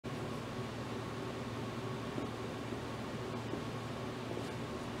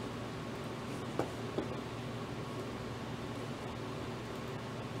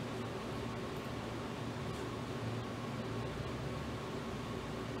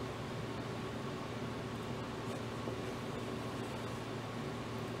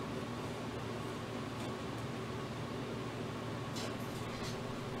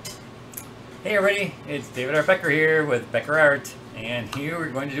Hey everybody, it's David R. Becker here with BeckerArt, and here we're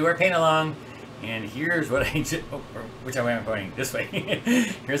going to do our paint along. And here's what I just, which way am I pointing? This way.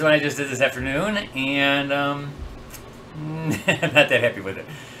 Here's what I just did this afternoon, and I'm not that happy with it.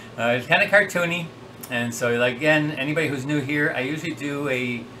 It's kind of cartoony, and so like again, anybody who's new here, I usually do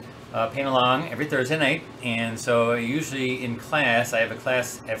a paint along every Thursday night, and so usually in class, I have a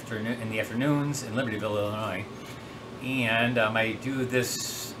class in the afternoons in Libertyville, Illinois, and I do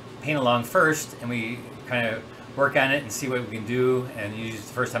this paint along first, and we kind of work on it and see what we can do. And usually it's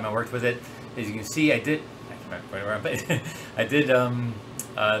the first time I worked with it. As you can see, I did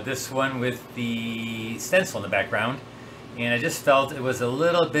this one with the stencil in the background, and I just felt it was a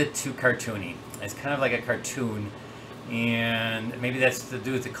little bit too cartoony. It's kind of like a cartoon, and maybe that's to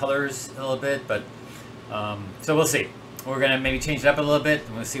do with the colors a little bit, but so we'll see. We're gonna maybe change it up a little bit,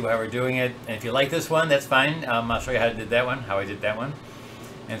 and we'll see how we're doing it. And if you like this one, that's fine. I'll show you how I did that one,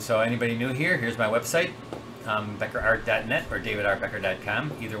 And so anybody new here, here's my website, BeckerArt.net or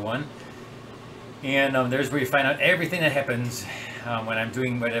DavidRBecker.com, either one. And there's where you find out everything that happens when I'm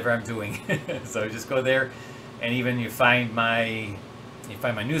doing whatever I'm doing. So just go there, and even you find my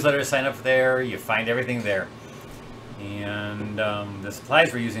newsletter, sign up there, you find everything there. And the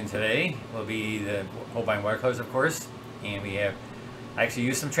supplies we're using today will be the Holbein watercolors, of course, and I actually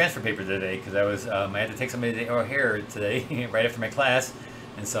used some transfer paper today because I had to take somebody to O'Hare today right after my class.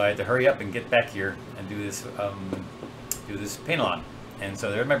 And so I had to hurry up and get back here and do this paint along. And so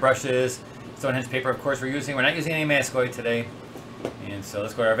there are my brushes, Stonehenge paper, of course, we're not using any Macaw today. And so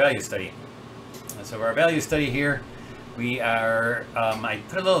let's go to our value study. And so our value study here, I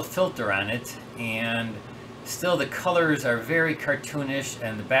put a little filter on it, and still the colors are very cartoonish,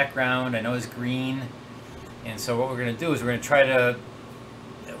 and the background I know is green. And so what we're going to do is we're going to try to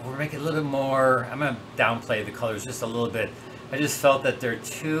make it a little bit more, I'm going to downplay the colors just a little bit. I just felt that they're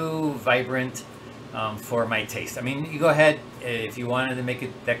too vibrant for my taste. I mean, you go ahead if you wanted to make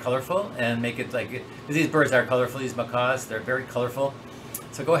it that colorful and make it like, because these birds are colorful, these macaws, they're very colorful.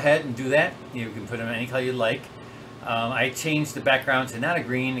 So go ahead and do that. You can put them in any color you like. I changed the background to not a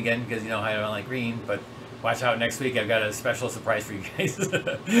green, again, because you know I don't like green, but watch out next week, I've got a special surprise for you guys.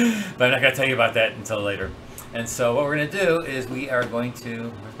 But I'm not going to tell you about that until later. And so what we're going to do is we are going to,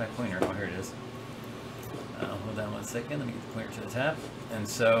 where's my pointer? Oh, here it is. Hold on one second, let me get the pointer to the top. And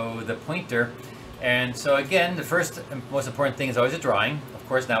so the pointer, and so again, the first and most important thing is always a drawing. Of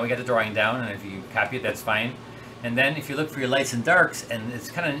course, now we got the drawing down, and if you copy it, that's fine. And then if you look for your lights and darks, and it's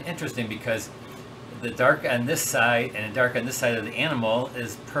kind of interesting because the dark on this side and the dark on this side of the animal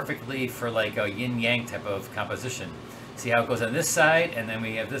is perfectly for like a yin-yang type of composition. See how it goes on this side, and then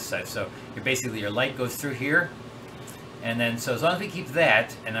we have this side. So your light goes through here. And then, so as long as we keep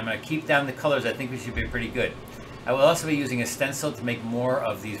that, and I'm going to keep down the colors, I think we should be pretty good. I will also be using a stencil to make more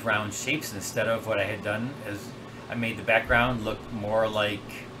of these round shapes instead of what I had done, as I made the background look more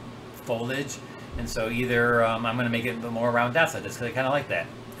like foliage. And so either I'm going to make it a bit more round dots like this, because I kind of like that.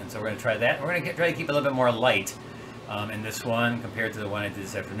 And so we're going to try that. We're going to try to keep it a little bit more light in this one compared to the one I did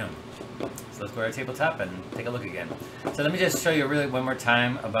this afternoon. So let's go to our tabletop and take a look again. So let me just show you really one more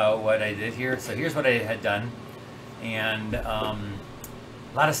time about what I did here. So here's what I had done. And a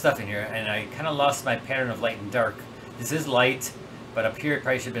lot of stuff in here, and I kind of lost my pattern of light and dark. This is light, but up here it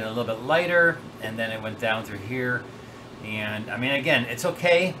probably should have been a little bit lighter, and then it went down through here. And I mean, again, it's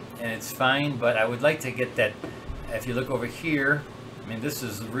okay and it's fine, but I would like to get that. If you look over here, I mean, this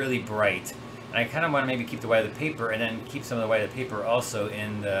is really bright, and I kind of want to maybe keep the white of the paper, and then keep some of the white of the paper also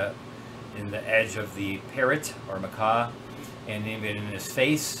in the edge of the parrot or macaw, and even in his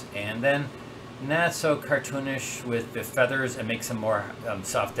face, and then not so cartoonish with the feathers, and make some more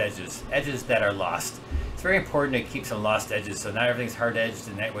soft edges that are lost. It's very important to keep some lost edges, so not everything's hard edged,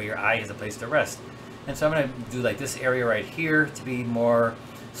 and that way your eye has a place to rest. And so I'm going to do like this area right here to be more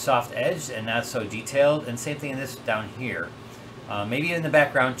soft edged and not so detailed, and same thing in this down here. Maybe in the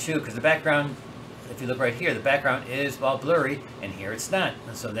background too, because the background, if you look right here, the background is all blurry, and here it's not.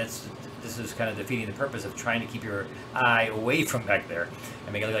 And so this is kind of defeating the purpose of trying to keep your eye away from back there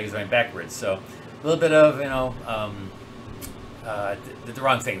and make it look like it's going backwards. So a little bit of, did the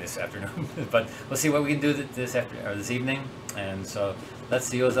wrong thing this afternoon, but we'll see what we can do this evening. And so let's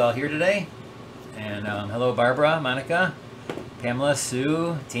see who's all here today. And hello, Barbara, Monica, Pamela,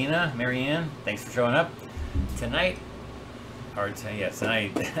 Sue, Tina, Marianne. Thanks for showing up tonight.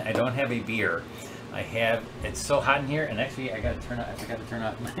 Tonight I don't have a beer. It's so hot in here, and actually I forgot to turn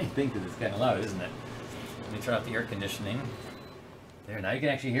off my thing because it's kind of loud, isn't it? Let me turn off the air conditioning. There, now you can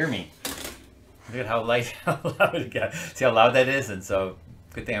actually hear me. Look at how loud it got. See how loud that is? And so,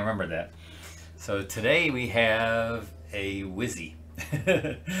 good thing I remembered that. So today we have a Whizzy.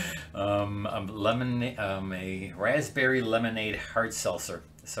 a raspberry lemonade hard seltzer.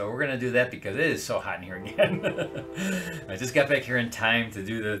 So we're gonna do that because it is so hot in here again. I just got back here in time to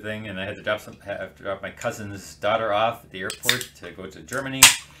do the thing, and I had to drop my cousin's daughter off at the airport to go to Germany.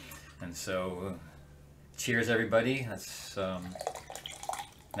 And so, cheers everybody. That's not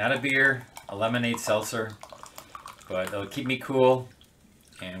a beer, a lemonade seltzer, but it'll keep me cool.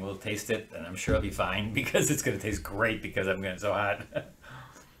 And we'll taste it, and I'm sure it'll be fine because it's going to taste great because I'm getting so hot.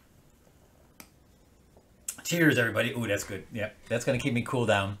 Cheers, everybody. Ooh, that's good. Yeah, that's going to keep me cool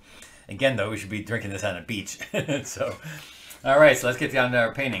down. Again, though, we should be drinking this on a beach. So, all right, so let's get down to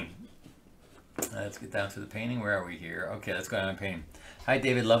our painting. Let's get down to the painting. Where are we here? Okay, let's go down to painting. Hi,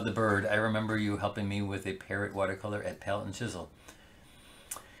 David. Love the bird. I remember you helping me with a parrot watercolor at Palette and Chisel.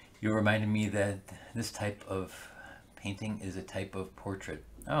 You reminded me that this type of painting is a type of portrait.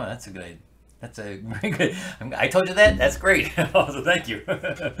 Oh, that's a good idea. That's a very good. I told you that. That's great. So thank you.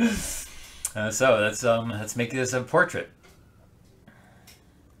 So let's make this a portrait.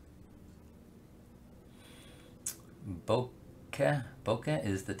 Bokeh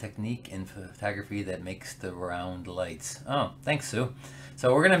is the technique in photography that makes the round lights. Oh, thanks, Sue.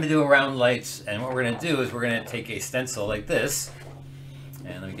 So we're gonna do round lights, and what we're gonna do is we're gonna take a stencil like this,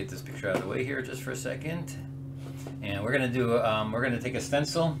 and let me get this picture out of the way here just for a second. And we're gonna take a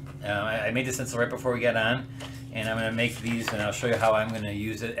stencil. I made the stencil right before we got on, and I'm gonna make these, and I'll show you how I'm gonna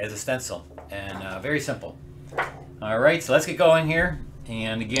use it as a stencil. And very simple. All right, so let's get going here.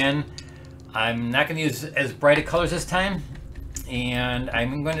 And again, I'm not gonna use as bright of colors this time, and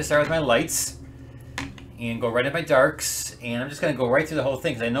I'm going to start with my lights and go right at my darks, and I'm just gonna go right through the whole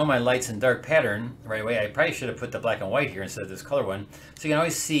thing because I know my lights and dark pattern right away. I probably should have put the black and white here instead of this color one, so you can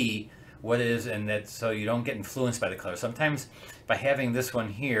always see what it is, and that so you don't get influenced by the color. Sometimes by having this one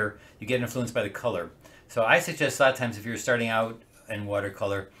here, you get influenced by the color. So I suggest a lot of times if you're starting out in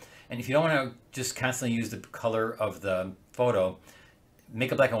watercolor, and if you don't want to just constantly use the color of the photo,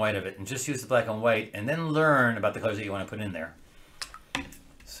 make a black and white of it, and just use the black and white, and then learn about the colors that you want to put in there.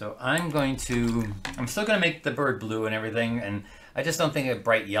 So I'm still going to make the bird blue and everything, and I just don't think a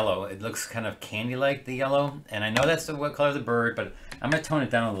bright yellow. It looks kind of candy-like, the yellow, and I know that's the what color of the bird, but I'm going to tone it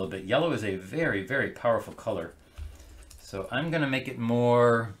down a little bit. Yellow is a very, very powerful color. So I'm going to make it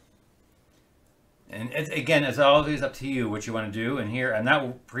more, and again, it's always up to you what you want to do. And here, I'm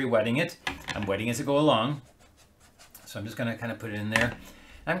not pre-wetting it. I'm wetting as I go along. So I'm just going to kind of put it in there.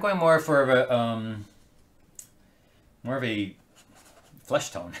 I'm going more for more of a flesh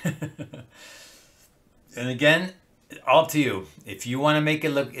tone. And again, all up to you. If you want to make it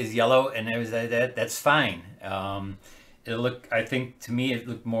look as yellow and everything like that, that's fine. It'll look, I think, to me, it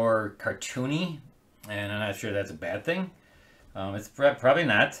looked more cartoony, and I'm not sure that's a bad thing. It's probably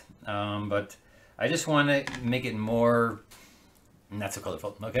not, but I just want to make it more not so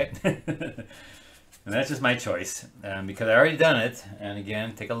colorful, okay? And that's just my choice, because I already done it. And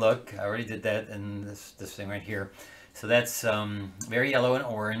again, take a look. I already did that in this thing right here. So that's very yellow and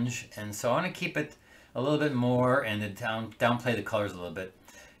orange, and so I want to keep it a little bit more and then downplay the colors a little bit.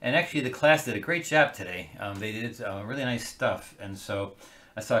 And actually the class did a great job today. They did really nice stuff, and so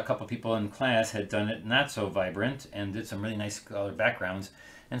I saw a couple people in class had done it not so vibrant and did some really nice color backgrounds.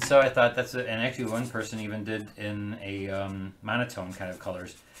 And so I thought and actually one person even did in a monotone kind of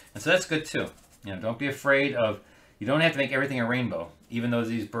colors. And so that's good too. You know, don't be afraid of, you don't have to make everything a rainbow, even though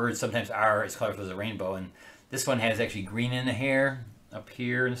these birds sometimes are as colorful as a rainbow. And this one has actually green in the hair up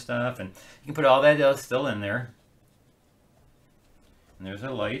here and stuff, and you can put all that else still in there. And there's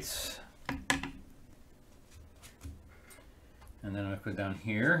our lights. And then I'll go down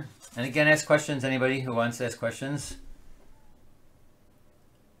here. And again, ask questions, anybody who wants to ask questions.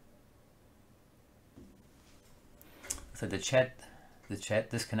 So the chat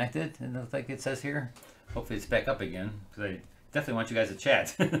disconnected, it looks like it says here. Hopefully it's back up again, because I definitely want you guys to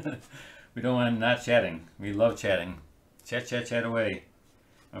chat. We don't want them not chatting. We love chatting. Chat, chat, chat away.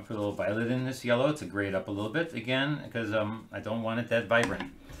 I'll put a little violet in this yellow to grade up a little bit again, because I don't want it that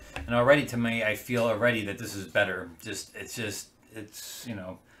vibrant. And already, to me, I feel already that this is better. It's you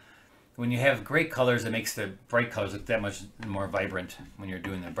know, when you have great colors, it makes the bright colors look that much more vibrant when you're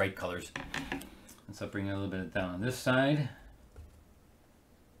doing the bright colors. And so bring it a little bit down on this side.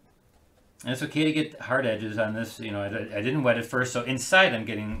 And it's okay to get hard edges on this. You know, I didn't wet it first, so inside I'm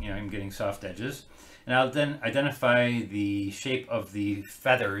getting soft edges. And I'll then identify the shape of the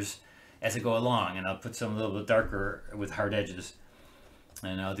feathers as I go along, and I'll put some a little bit darker with hard edges.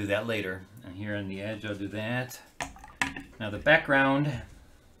 And I'll do that later. And here on the edge, I'll do that. Now the background,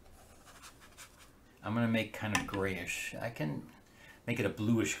 I'm gonna make kind of grayish. make it a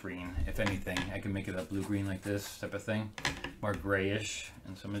bluish green. If anything, I can make it a blue-green like this type of thing, more grayish.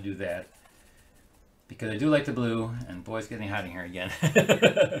 And so I'm gonna do that because I do like the blue. And boy, it's getting hot in here again.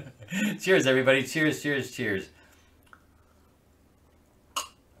 Cheers, everybody! Cheers, cheers, cheers!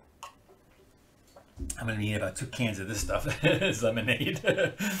 I'm gonna need about 2 cans of this stuff. It's lemonade.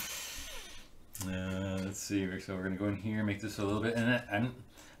 Let's see. So we're gonna go in here, make this a little bit, and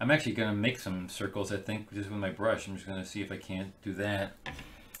I'm actually gonna make some circles. I think just with my brush. I'm just gonna see if I can't do that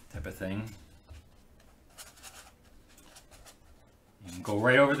type of thing. You can go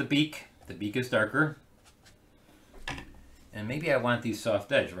right over the beak. The beak is darker, and maybe I want these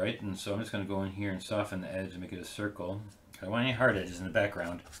soft edge, right? And so I'm just gonna go in here and soften the edge and make it a circle. I don't want any hard edges in the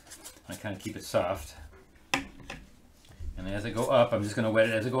background. I kind of keep it soft. And as I go up, I'm just going to wet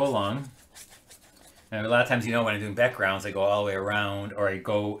it as I go along. And a lot of times, you know, when I'm doing backgrounds, I go all the way around, or I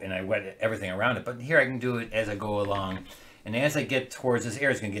go and I wet everything around it. But here I can do it as I go along. And as I get towards this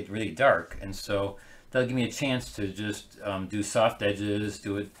area, it's going to get really dark. And so that'll give me a chance to just do soft edges,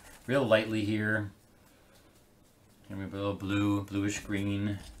 do it real lightly here. And maybe a little blue, bluish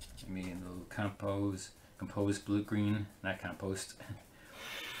green, maybe a little composed blue green, not compost.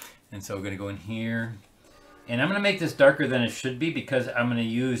 And so we're going to go in here. And I'm going to make this darker than it should be because I'm going to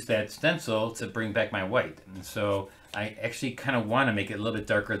use that stencil to bring back my white. And so I actually kind of want to make it a little bit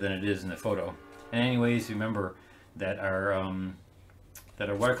darker than it is in the photo. And anyways, remember that our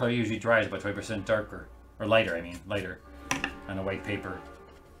watercolor usually dries about 20% darker, or lighter, I mean, lighter on a white paper.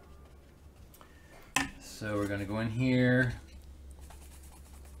 So we're going to go in here.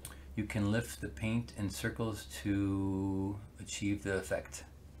 You can lift the paint in circles to achieve the effect.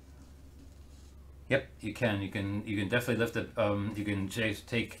 Yep, you can. You can definitely lift it. You can just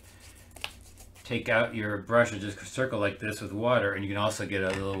take out your brush and just circle like this with water, and you can also get a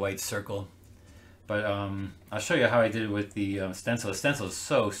little white circle. But I'll show you how I did it with the stencil. The stencil is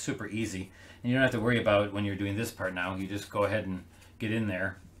so super easy, and you don't have to worry about when you're doing this part now. You just go ahead and get in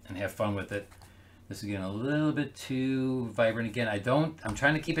there and have fun with it. This is getting a little bit too vibrant again. I'm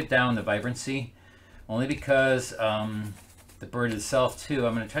trying to keep it down, the vibrancy, only because the bird itself too.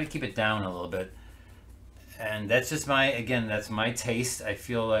 I'm going to try to keep it down a little bit. And that's just that's my taste. I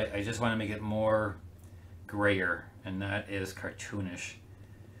feel like I just want to make it more grayer and not as cartoonish.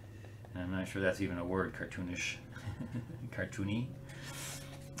 And I'm not sure that's even a word, cartoonish. Cartoony.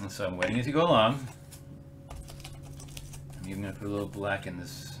 And so I'm waiting as you go along. I'm even going to put a little black in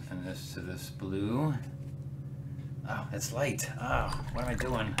this to this blue. Oh, it's light. Oh, what am I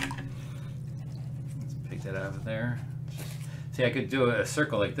doing? Let's pick that out of there. See, I could do a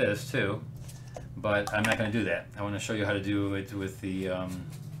circle like this too. But I'm not going to do that. I want to show you how to do it with the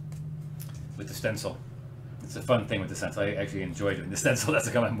stencil. It's a fun thing with the stencil. I actually enjoy doing the stencil. That's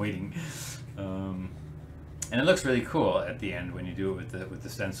how I'm waiting. And it looks really cool at the end when you do it with the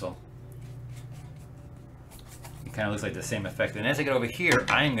stencil. It kind of looks like the same effect. And as I get over here,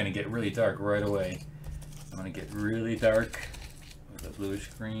 I'm going to get really dark right away. I'm going to get really dark with a bluish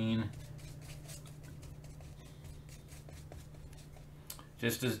green.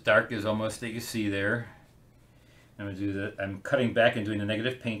 Just as dark as almost that you see there. I'm going to do that. I'm cutting back and doing the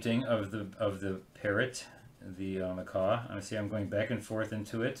negative painting of the parrot, the macaw. I see I'm going back and forth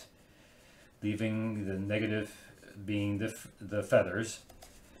into it, leaving the negative being the feathers.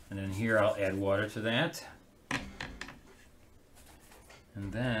 And then here I'll add water to that.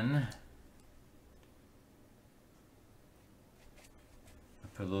 And then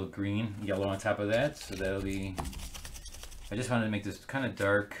I'll put a little green, yellow on top of that. So that'll be... I just wanted to make this kind of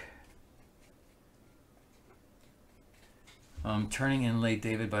dark. Turning in late,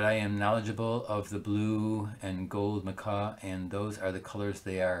 David, but I am knowledgeable of the blue and gold macaw, and those are the colors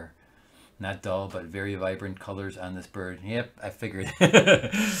they are. Not dull, but very vibrant colors on this bird. Yep, I figured.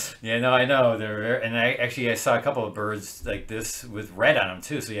 Yeah, no, I know. And I saw a couple of birds like this with red on them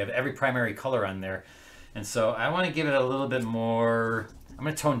too, so you have every primary color on there. And so I want to give it a little bit more... I'm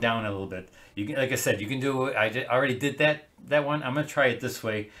going to tone down a little bit. You can, like I said, you can do. I already did that one. I'm going to try it this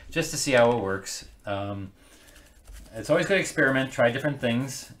way just to see how it works. It's always good to experiment, try different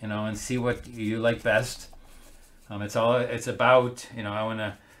things, you know, and see what you like best. It's about, you know, I want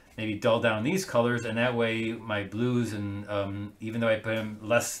to maybe dull down these colors, and that way my blues and even though I put them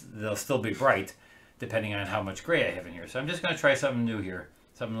less, they'll still be bright, depending on how much gray I have in here. So I'm just going to try something new here,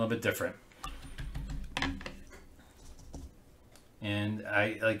 something a little bit different. And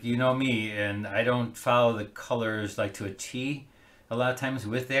you know me, and I don't follow the colors like to a T a lot of times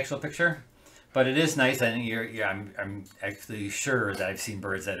with the actual picture, but it is nice. And I'm actually sure that I've seen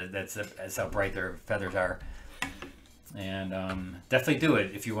birds that's how bright their feathers are. And definitely do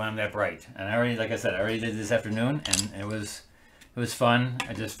it if you want them that bright. And I already, like I said, I already did this afternoon, and it was it was fun.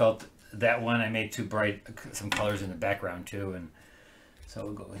 I just felt that one I made too bright, some colors in the background too. And so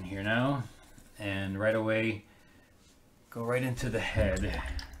we'll go in here now and right away go right into the head.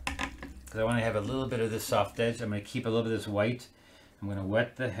 Because I want to have a little bit of this soft edge. I'm going to keep a little bit of this white. I'm going to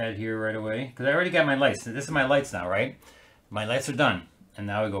wet the head here right away. Because I already got my lights. This is my lights now, right? My lights are done. And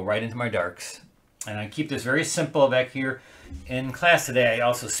now I go right into my darks. And I keep this very simple back here. In class today, I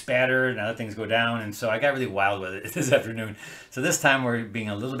also spattered and other things go down. And so I got really wild with it this afternoon. So this time we're being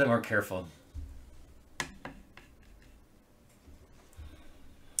a little bit more careful.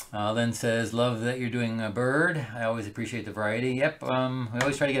 Len says, love that you're doing a bird. I always appreciate the variety. Yep, we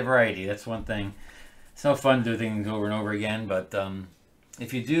always try to get variety. That's one thing. It's no fun to do things over and over again, but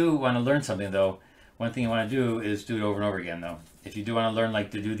if you do want to learn something, though, one thing you want to do is do it over and over again, though. If you do want to learn,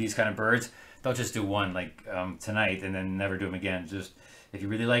 like, to do these kind of birds, don't just do one, like tonight, and then never do them again. Just, if you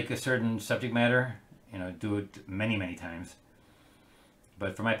really like a certain subject matter, you know, do it many, many times.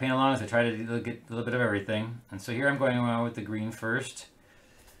 But for my paint-alongs, I try to get a little bit of everything. And so here I'm going around with the green first.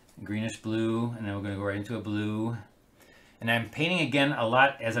 Greenish blue, and then we're going to go right into a blue. And I'm painting again a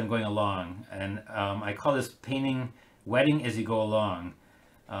lot as I'm going along, and I call this painting wetting as you go along.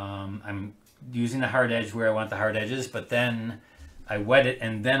 I'm using the hard edge where I want the hard edges, but then I wet it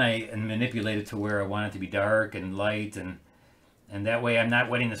and then I manipulate it to where I want it to be dark and light, and that way I'm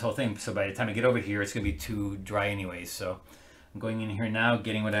not wetting this whole thing, so by the time I get over here it's going to be too dry anyways. So I'm going in here now,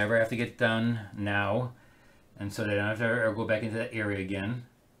 getting whatever I have to get done now, and so that I don't have to go back into that area again.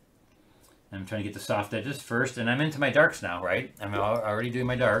 I'm trying to get the soft edges first, and I'm into my darks now, right? I'm already doing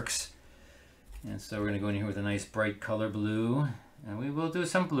my darks. And so we're going to go in here with a nice bright color blue. And we will do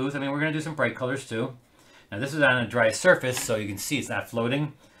some blues. I mean, we're going to do some bright colors too. Now this is on a dry surface, so you can see it's not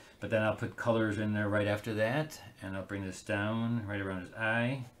floating. But then I'll put colors in there right after that. And I'll bring this down right around his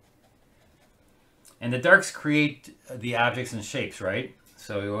eye. And the darks create the objects and shapes, right?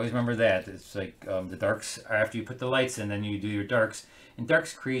 So you always remember that. It's like the darks are after you put the lights in, then you do your darks. And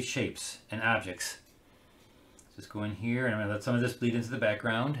darks create shapes and objects. Just go in here, and I'm going to let some of this bleed into the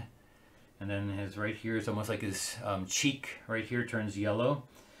background. And then his right here is almost like his cheek right here turns yellow.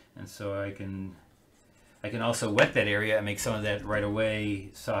 And so I can also wet that area and make some of that right away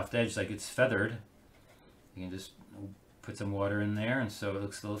soft edge like it's feathered. You can just put some water in there, and so it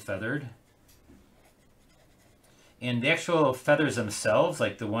looks a little feathered. And the actual feathers themselves,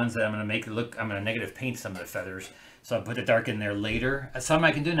 like the ones that I'm going to make it look, I'm going to negative paint some of the feathers. So I'll put the dark in there later. Some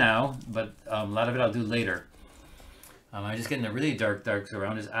I can do now, but a lot of it I'll do later. I'm just getting a really dark darks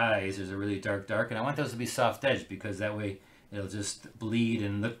around his eyes. There's a really dark, and I want those to be soft edged because that way it'll just bleed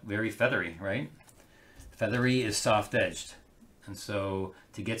and look very feathery, right? Feathery is soft edged. And so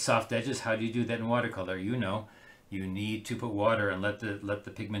to get soft edges, how do you do that in watercolor? You know, you need to put water and let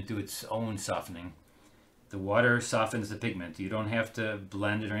the pigment do its own softening. The water softens the pigment. You don't have to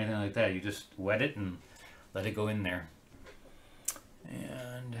blend it or anything like that. You just wet it and let it go in there.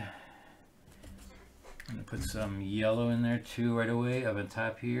 And I'm going to put some yellow in there too right away up on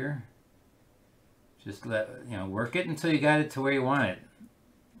top here. Just work it until you got it to where you want it.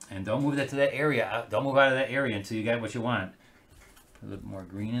 And don't move that to that area. Don't move out of that area until you got what you want. Put a little more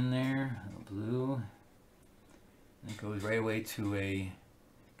green in there, a little blue. And it goes right away to a,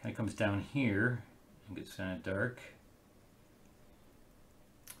 kind of comes down here and gets kind of dark.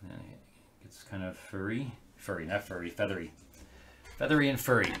 And then it gets kind of furry. Furry, not furry, feathery. Feathery and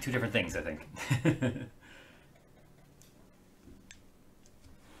furry, two different things, I think.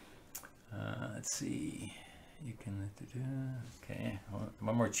 Let's see. You can, okay,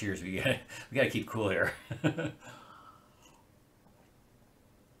 one more cheers. We gotta keep cool here.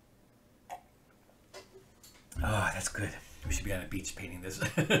 Oh, that's good. We should be on a beach painting this.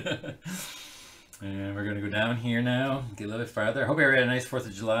 And we're gonna go down here now, get a little bit farther. I hope everybody had a nice 4th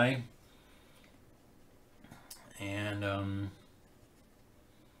of July. And I'm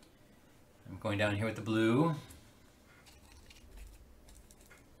going down here with the blue.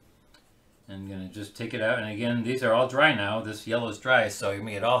 I'm going to just take it out. And again, these are all dry now. This yellow is dry, so you're going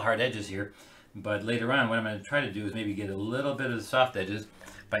to get all hard edges here. But later on, what I'm going to try to do is maybe get a little bit of the soft edges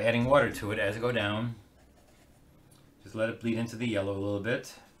by adding water to it as I go down. Just let it bleed into the yellow a little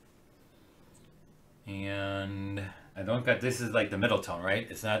bit. And I don't got, this is like the middle tone, right?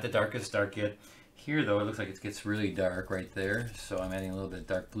 It's not the darkest dark yet. Here though, it looks like it gets really dark right there. So I'm adding a little bit of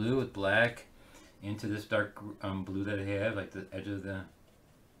dark blue with black into this dark blue that I have, like the edge of the...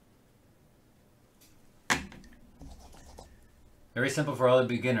 Very simple for all the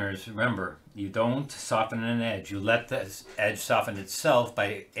beginners. Remember, you don't soften an edge. You let the edge soften itself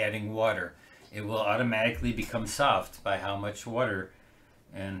by adding water. It will automatically become soft by how much water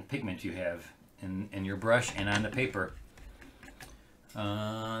and pigment you have in your brush and on the paper.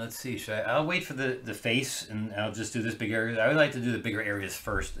 Let's see, I'll wait for the face and I'll just do this big area. I would like to do the bigger areas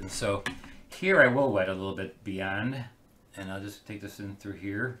first. And so here I will wet a little bit beyond, and I'll just take this in through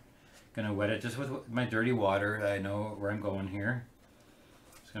here. Gonna wet it just with my dirty water. I know where I'm going here.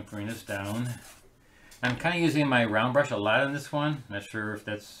 Just gonna bring this down. I'm kind of using my round brush a lot on this one. Not sure if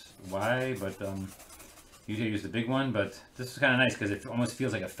that's why, but usually I use the big one, but this is kind of nice because it almost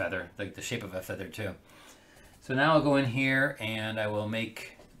feels like a feather, like the shape of a feather too. So now I'll go in here and I will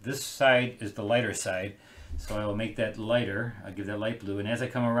make, this side is the lighter side, so I will make that lighter. I'll give that light blue, and as I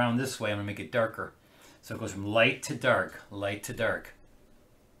come around this way, I'm gonna make it darker. So it goes from light to dark, light to dark.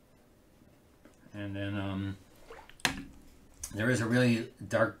 And then there is a really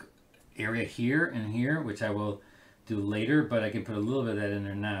dark area here and here, which I will do later, but I can put a little bit of that in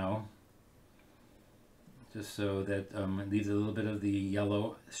there now, just so that it leaves a little bit of the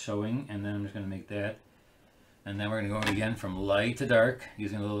yellow showing. And then I'm just going to make that, and then we're going to go again from light to dark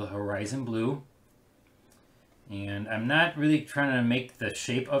using a little horizon blue. And I'm not really trying to make the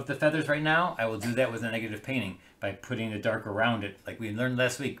shape of the feathers right now. I will do that with a negative painting by putting the dark around it, like we learned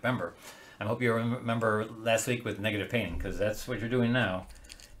last week. Remember, I hope you remember last week with negative painting, because that's what you're doing now.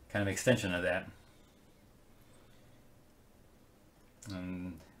 Kind of extension of that.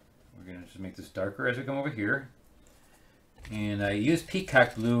 And we're going to just make this darker as we come over here. And I use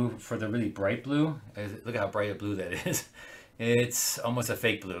peacock blue for the really bright blue. Look how bright a blue that is. It's almost a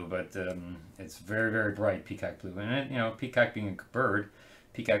fake blue, but it's very, very bright peacock blue. And it, you know, peacock being a bird,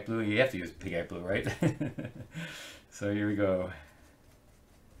 peacock blue, you have to use peacock blue, right? So here we go.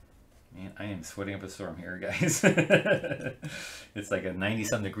 Man, I am sweating up a storm here, guys. It's like a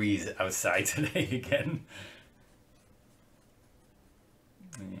 90-some degrees outside today again.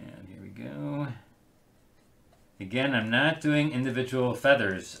 And here we go. Again, I'm not doing individual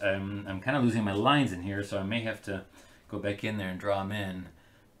feathers. I'm kind of losing my lines in here, so I may have to go back in there and draw them in,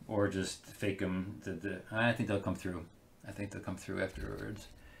 or just fake them. I think they'll come through. I think they'll come through afterwards.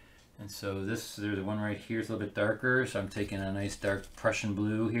 And so there's the one right here is a little bit darker, so I'm taking a nice dark Prussian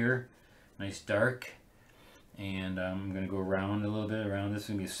blue here. Nice dark, and I'm going to go around a little bit around this. It's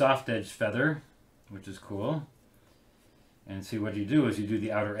going to be a soft edge feather, which is cool. And see, what you do is you do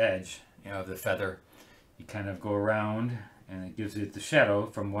the outer edge, you know, of the feather. You kind of go around, and it gives it the shadow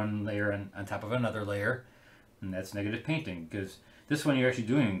from one layer on top of another layer, and that's negative painting, because this one you're actually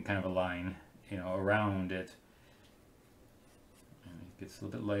doing kind of a line, you know, around it. And it gets a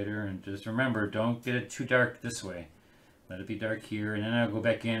little bit lighter, and just remember, don't get it too dark this way. Let it be dark here, and then I'll go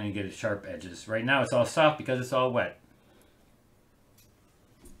back in and get it sharp edges. Right now it's all soft because it's all wet.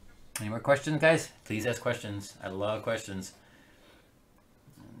 Any more questions, guys? Please ask questions. I love questions.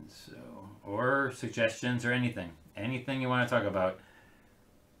 And so, or suggestions or anything. Anything you want to talk about.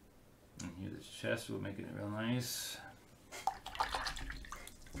 And here's the chest. We'll make it real nice.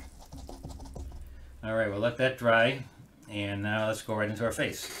 All right, we'll let that dry. And now let's go right into our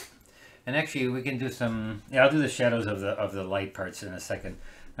face. And actually, we can do some. Yeah, I'll do the shadows of the light parts in a second.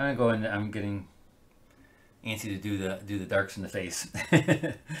 I'm gonna go in. I'm getting antsy to do the darks in the face.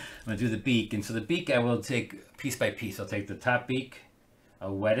 I'm gonna do the beak, and so the beak I will take piece by piece. I'll take the top beak.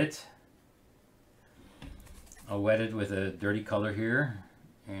 I'll wet it. I'll wet it with a dirty color here,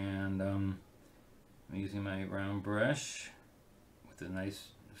 and I'm using my round brush with a nice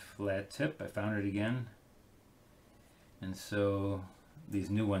flat tip. I found it again, and so. These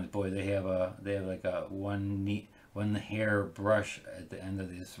new ones, boy, they have like a one hair brush at the end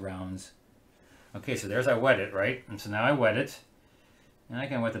of these rounds. Okay, so there's I wet it, right? And so now I wet it, and I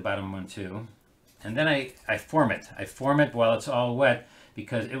can wet the bottom one too. And then I form it. I form it while it's all wet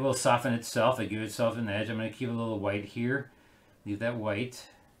because it will soften itself. I give itself an edge. I'm going to keep a little white here. Leave that white.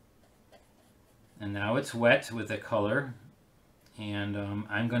 And now it's wet with the color. And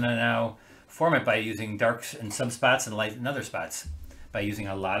I'm going to now form it by using darks in some spots and light in other spots. By using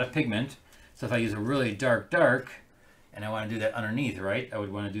a lot of pigment. So if I use a really dark, and I want to do that underneath, right? I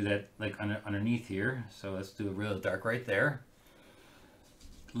would want to do that like underneath here. So let's do a real dark right there.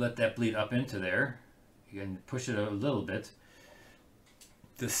 Let that bleed up into there. You can push it a little bit.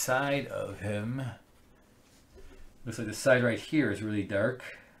 The side of him, looks like the side right here is really dark.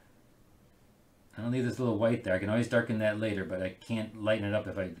 I'm gonna leave this little white there. I can always darken that later, but I can't lighten it up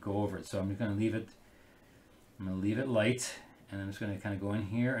if I go over it. So I'm just gonna leave it, I'm gonna leave it light. And I'm just going to kind of go in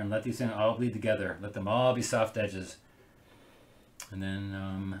here and let these things all bleed together. Let them all be soft edges. And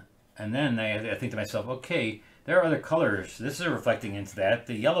then I think to myself, okay, there are other colors. This is reflecting into that.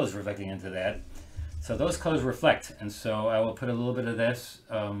 The yellow is reflecting into that. So those colors reflect. And so I will put a little bit of this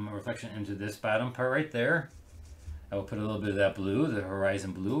reflection into this bottom part right there. I will put a little bit of that blue, the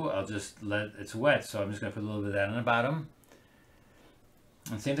horizon blue. I'll just let it's wet. So I'm just going to put a little bit of that on the bottom.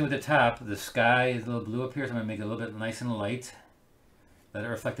 And same thing with the top. The sky is a little blue up here, so I'm going to make it a little bit nice and light. Let it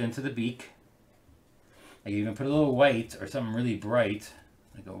reflect into the beak. I can even put a little white or something really bright,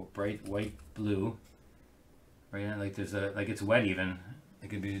 like a bright white blue. Right in, like there's a, like it's wet even. I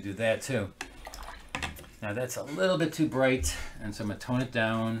could do that too. Now that's a little bit too bright, and so I'm going to tone it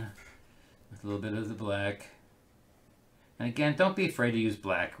down with a little bit of the black. And again, don't be afraid to use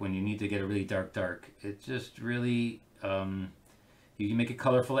black when you need to get a really dark. It just really, you can make it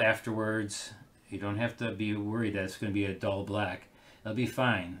colorful afterwards. You don't have to be worried that it's going to be a dull black. It'll be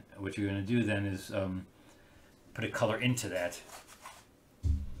fine. What you're going to do then is put a color into that.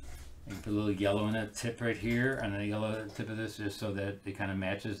 You can put a little yellow in that tip right here, and the yellow tip of this, just so that it kind of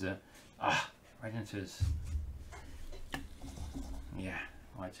matches the, right into his, yeah,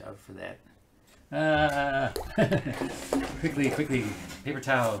 watch out for that. Quickly, paper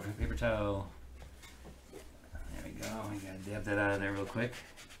towel. There we go. We gotta dab that out of there real quick.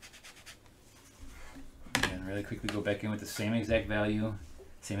 And really quickly go back in with the same exact value,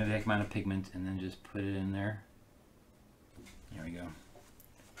 same exact amount of pigment, and then just put it in there. There we go.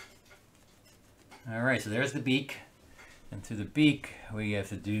 Alright, so there's the beak. And through the beak, we have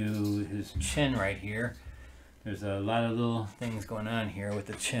to do his chin right here. There's a lot of little things going on here with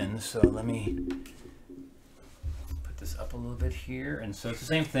the chin, so let me put this up a little bit here. And so it's the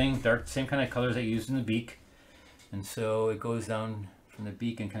same thing, dark, same kind of colors I used in the beak. And so it goes down from the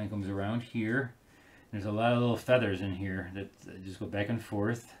beak and kind of comes around here. There's a lot of little feathers in here that just go back and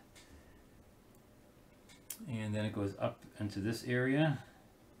forth. And then it goes up into this area.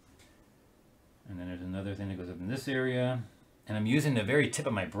 And then there's another thing that goes up in this area. And I'm using the very tip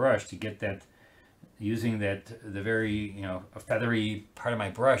of my brush to get that, using that, the very, a feathery part of my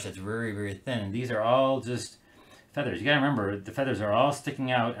brush that's very, very thin. And these are all just feathers. You gotta remember, the feathers are all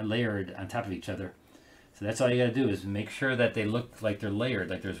sticking out and layered on top of each other. So that's all you gotta do is make sure that they look like they're layered,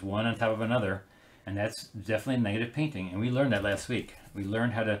 like there's one on top of another. And that's definitely negative painting. And we learned that last week. We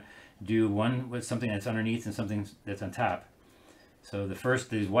learned how to do one with something that's underneath and something that's on top. So the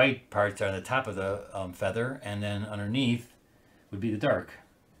first, these white parts are on the top of the feather, and then underneath would be the dark.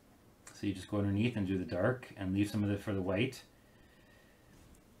 So you just go underneath and do the dark and leave some of it for the white.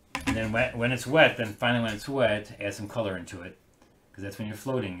 And then when it's wet, then finally when it's wet, add some color into it. Because that's when you're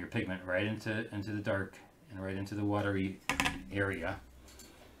floating your pigment right into the dark and right into the watery area.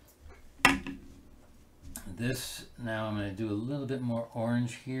 This, now I'm going to do a little bit more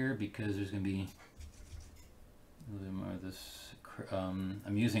orange here because there's going to be a little bit more of this.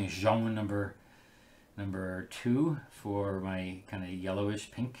 I'm using jaune number 2 for my kind of yellowish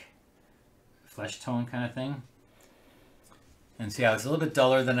pink flesh tone kind of thing. And see how it's a little bit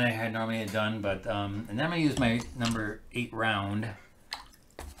duller than I had normally done, but and then I'm going to use my number 8 round.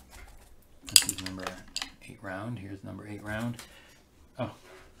 This is number 8 round. Here's number 8 round. Oh,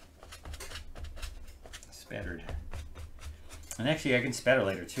 spattered. And actually I can spatter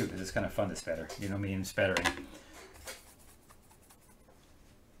later too, because it's kind of fun to spatter. You know me and spattering.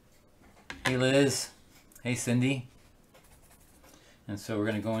 Hey Liz. Hey Cindy. And so we're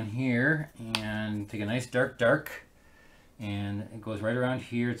going to go in here and take a nice dark. And it goes right around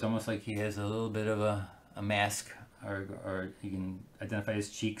here. It's almost like he has a little bit of a mask, or you can identify his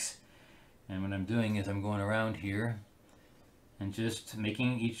cheeks. And what I'm doing is I'm going around here and just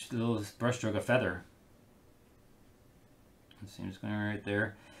making each little brush stroke a feather. See, I'm just going right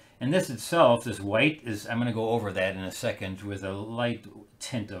there. And this itself, this white, is, I'm going to go over that in a second with a light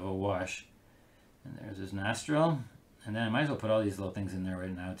tint of a wash. And there's his nostril. And then I might as well put all these little things in there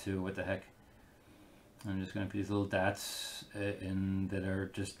right now too. What the heck. I'm just going to put these little dots in that are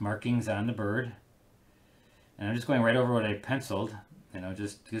just markings on the bird. And I'm just going right over what I penciled.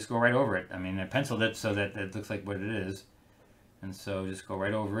 Just go right over it. I mean, I penciled it so that it looks like what it is. And so just go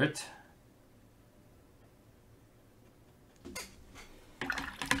right over it.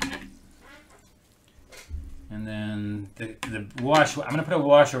 And then the wash, I'm going to put a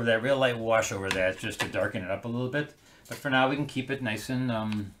wash over that, real light wash over that, just to darken it up a little bit. But for now, we can keep it nice and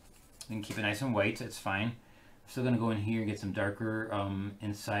white. It's fine. I'm still going to go in here and get some darker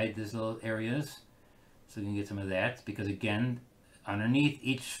inside these little areas, so we can get some of that. Because again, underneath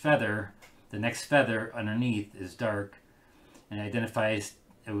each feather, the next feather underneath is dark, and it identifies.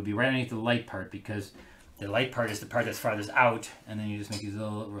 It would be right underneath the light part, because the light part is the part that's farthest out, and then you just make these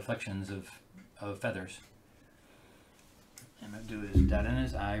little reflections of feathers. I'm going to do his dot in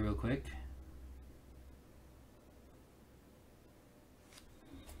his eye real quick.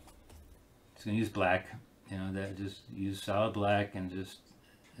 Just going to use black, that just use solid black, and just,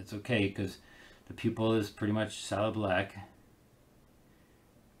 it's okay because the pupil is pretty much solid black.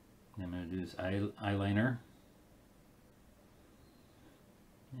 And I'm going to do this eyeliner.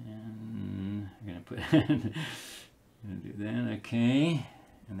 And we're gonna put gonna do that, okay.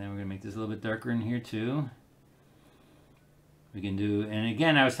 And then we're gonna make this a little bit darker in here too. We can do, and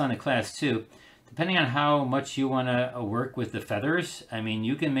again, I was telling the class too, depending on how much you want to work with the feathers, I mean,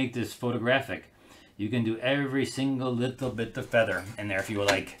 you can make this photographic. You can do every single little bit of feather in there if you would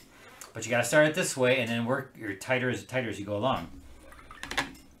like. But you got to start it this way and then work your tighter as you go along.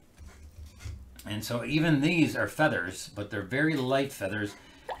 And so even these are feathers, but they're very light feathers.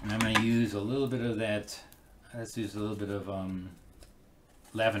 And I'm going to use a little bit of that, let's use a little bit of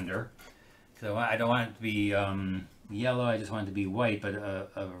lavender. So I don't want it to be yellow, I just want it to be white, but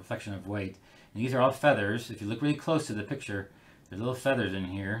a reflection of white. And these are all feathers. If you look really close to the picture, there's little feathers in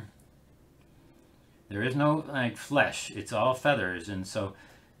here. There is no like flesh, it's all feathers. And so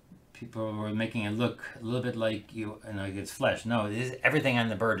people were making it look a little bit like like it's flesh. No, it is, everything on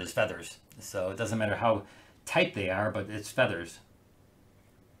the bird is feathers. So it doesn't matter how tight they are, but it's feathers.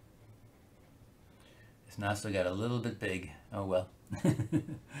 This nostril got a little bit big. Oh well.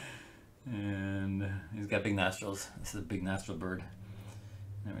 And he's got big nostrils. This is a big nostril bird.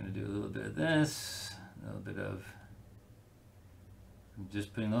 I'm going to do a little bit of this, a little bit of, I'm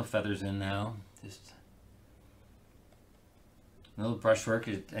just putting little feathers in now. Just a little brushwork.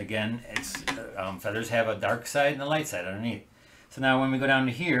 Again, it's feathers have a dark side and a light side underneath. So now when we go down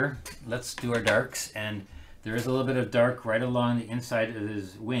to here, let's do our darks. And there is a little bit of dark right along the inside of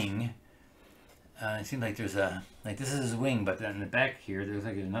his wing. It seems like there's a, like this is his wing, but then in the back here, there's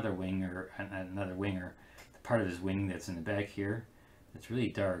like another wing or the part of his wing that's in the back here. It's really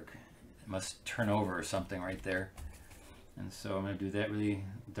dark. It must turn over or something right there. And so I'm going to do that really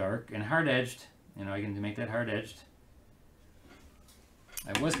dark and hard edged. You know, I can make that hard edged.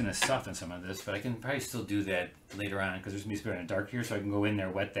 I was going to soften some of this, but I can probably still do that later on because there's going to be a bit of dark here, so I can go in there,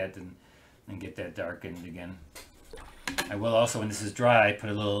 wet that, and get that darkened again. I will also, when this is dry, put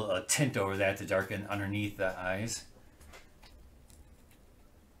a little tint over that to darken underneath the eyes.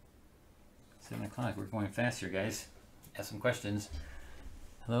 7 o'clock, we're going fast here, guys. Ask some questions.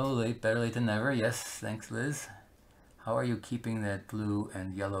 Hello, better late than never. Yes, thanks, Liz. How are you keeping that blue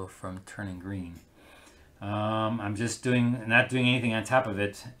and yellow from turning green? I'm just not doing anything on top of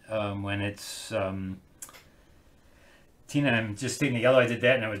it. When it's Tina, I'm just taking the yellow, I did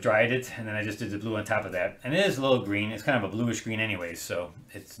that and I dried it, and then I just did the blue on top of that. And it is a little green, it's kind of a bluish green anyway, so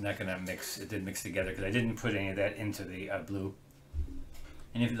it's not gonna mix, it didn't mix together because I didn't put any of that into the blue.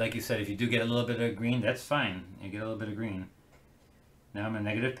 And if, like you said, if you do get a little bit of green, that's fine, you get a little bit of green. Now I'm gonna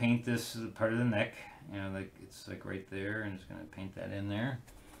negative paint this part of the neck, you know, like it's like right there, and just gonna paint that in there.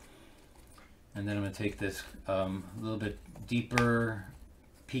 And then I'm gonna take this little bit deeper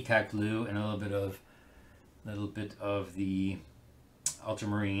peacock blue and a little bit of the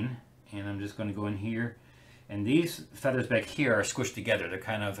ultramarine, and I'm just going to go in here, and these feathers back here are squished together. They're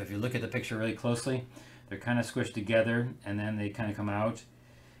kind of, if you look at the picture really closely, they're kind of squished together, and then they kind of come out.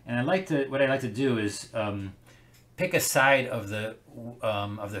 And what I like to do is pick a side of the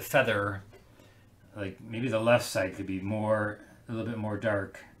feather, like maybe the left side could be a little bit more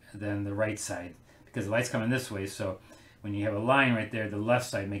dark than the right side, because the light's coming this way. So when you have a line right there, the left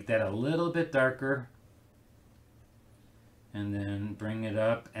side, make that a little bit darker. And then bring it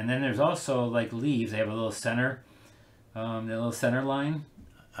up, and then there's also like leaves. They have a little center, line.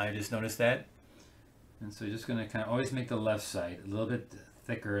 I just noticed that, and so you're just gonna kind of always make the left side a little bit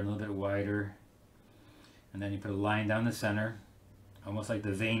thicker and a little bit wider, and then you put a line down the center, almost like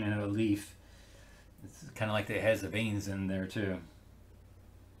the vein in a leaf. It's kind of like it has the veins in there too.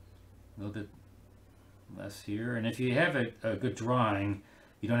 A little bit less here, and if you have a good drawing,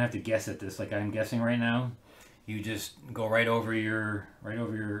 you don't have to guess at this like I'm guessing right now. You just go right over your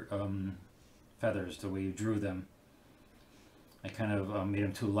feathers the way you drew them. I kind of made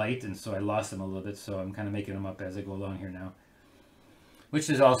them too light, and so I lost them a little bit, so I'm kind of making them up as I go along here now.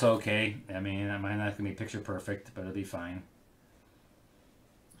 Which is also okay. I mean, mine not going to be picture perfect, but it'll be fine.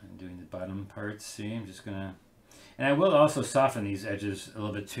 I'm doing the bottom parts, see, I'm just going to... And I will also soften these edges a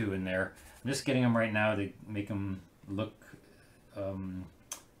little bit too in there. I'm just getting them right now to make them look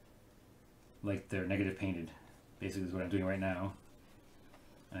like they're negative painted. Basically is what I'm doing right now.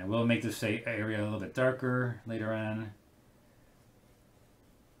 And I will make this area a little bit darker later on.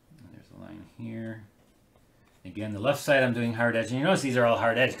 And there's a line here. Again, the left side I'm doing hard edge. And you notice these are all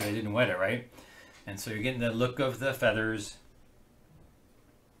hard edge because I didn't wet it, right? And so you're getting the look of the feathers.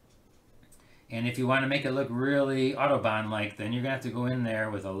 And if you want to make it look really Autobahn-like, then you're going to have to go in there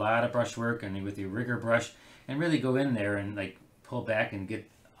with a lot of brushwork and with your rigger brush and really go in there and like pull back and get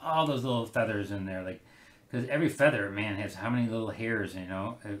all those little feathers in there. Like, because every feather, man, has how many little hairs, you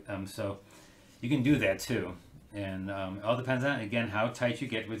know? So you can do that too. And it all depends on, again, how tight you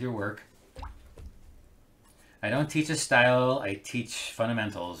get with your work. I don't teach a style, I teach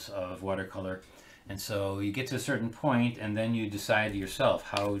fundamentals of watercolor. And so you get to a certain point and then you decide yourself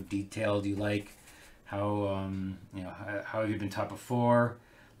how detailed you like, how, you know, how you've been taught before.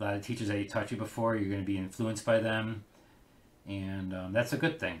 A lot of teachers that taught you before, you're going to be influenced by them. And that's a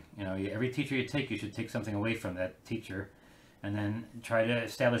good thing. You know, every teacher you take, you should take something away from that teacher and then try to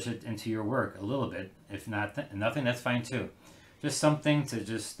establish it into your work a little bit. If not nothing, that's fine too. Just something to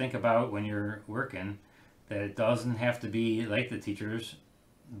just think about when you're working, that it doesn't have to be like the teachers,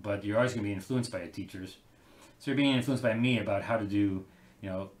 but you're always going to be influenced by the teachers. So you're being influenced by me about how to do, you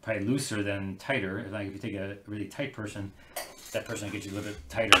know, probably looser than tighter. Like if you take a really tight person, that person will get you a little bit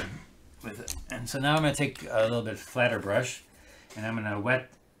tighter with it. And so now I'm going to take a little bit flatter brush and I'm going to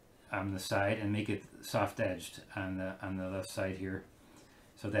wet on the side and make it soft edged on the left side here,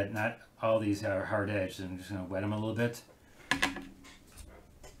 so that not all these are hard edged. I'm just going to wet them a little bit.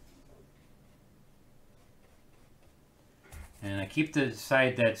 And I keep the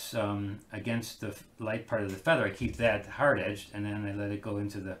side that's against the light part of the feather, I keep that hard edged, and then I let it go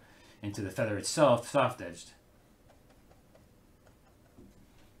into the feather itself soft edged.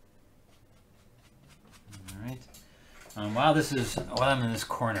 All right. While I'm in this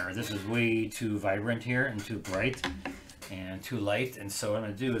corner, this is way too vibrant here and too bright and too light. And so what I'm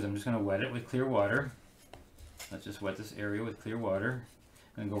going to do is I'm just going to wet it with clear water. Let's just wet this area with clear water.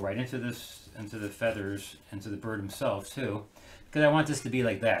 I'm going to go right into the feathers, into the bird himself too, because I want this to be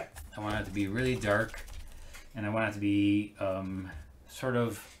like that. I want it to be really dark, and I want it to be sort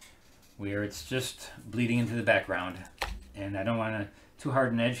of where it's just bleeding into the background. And I don't want too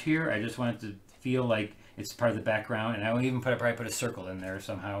hard an edge here. I just want it to feel like it's part of the background, and I will even probably put a circle in there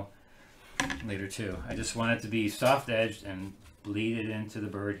somehow later too. I just want it to be soft edged and bleed it into the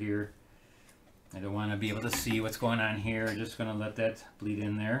bird here. I don't want to be able to see what's going on here. I'm just going to let that bleed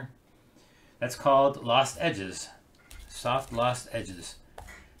in there. That's called lost edges, soft lost edges,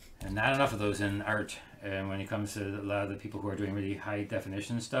 and not enough of those in art. And when it comes to a lot of the people who are doing really high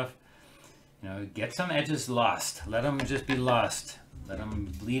definition stuff, you know, get some edges lost. Let them just be lost. Let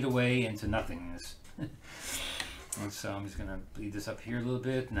them bleed away into nothingness. And so I'm just going to bleed this up here a little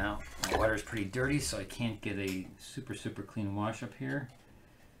bit. Now my water is pretty dirty, so I can't get a super clean wash up here.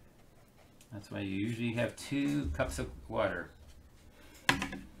 That's why you usually have 2 cups of water.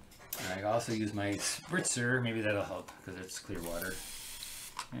 I also use my spritzer. Maybe that'll help because it's clear water.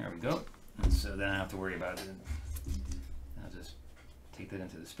 There we go. And so then I don't have to worry about it. I'll just take that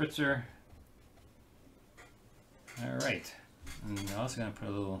into the spritzer. All right. And I'm also going to put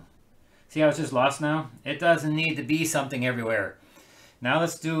a little... See how it's just lost now? It doesn't need to be something everywhere. Now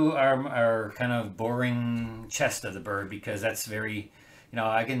let's do our kind of boring chest of the bird, because that's very, you know,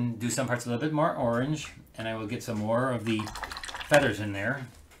 I can do some parts a little bit more orange, and I will get some more of the feathers in there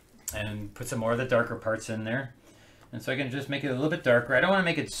and put some more of the darker parts in there. And so I can just make it a little bit darker. I don't want to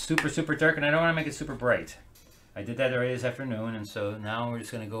make it super dark, and I don't want to make it super bright. I did that already this afternoon, and so now we're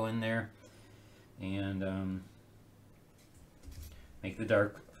just going to go in there and make the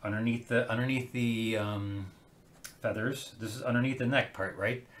dark underneath the feathers. This is underneath the neck part,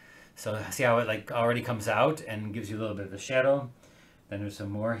 right? So see how it like already comes out and gives you a little bit of a shadow. Then there's some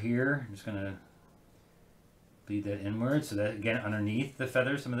more here. I'm just gonna bleed that inward, so that again underneath the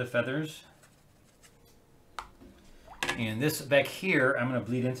feathers, some of the feathers. And this back here, I'm gonna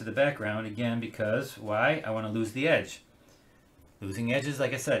bleed into the background again, because why? I want to lose the edge. Losing edges,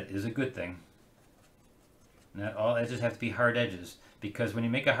 like I said, is a good thing. Not all edges have to be hard edges, because when you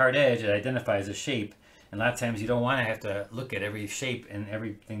make a hard edge, it identifies a shape, and a lot of times you don't want to have to look at every shape and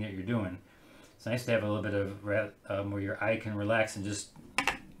everything that you're doing. It's nice to have a little bit of where your eye can relax and just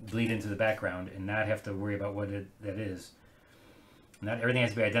bleed into the background and not have to worry about what that is. Not everything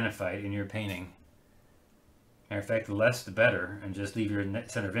has to be identified in your painting. Matter of fact, the less the better, and just leave your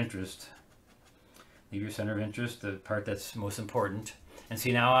center of interest. Leave your center of interest, the part that's most important. And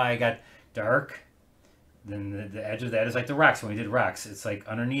see, now I got dark. Then the edge of that is like the rocks. When we did rocks, it's like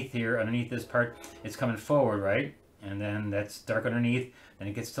underneath here, underneath this part, it's coming forward, right? And then that's dark underneath, then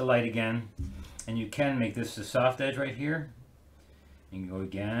it gets to light again. And you can make this a soft edge right here. You can go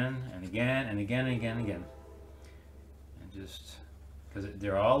again and again and again and again and again. And just, because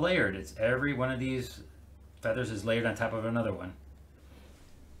they're all layered. It's every one of these feathers is layered on top of another one.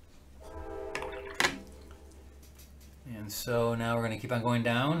 And so now we're going to keep on going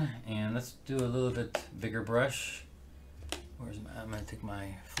down, and let's do a little bit bigger brush. I'm going to take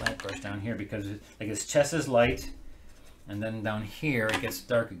my flat brush down here, because like his chest is light, and then down here it gets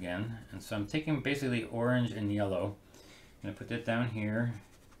dark again. And so I'm taking basically orange and yellow. I'm going to put that down here,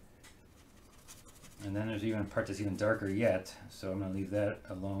 And then there's even a part that's even darker yet, so I'm going to leave that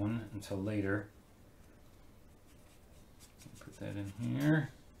alone until later. Put that in here.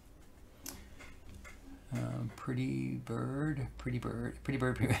 Pretty bird.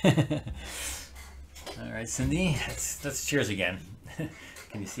 All right, Cindy, let's cheers again.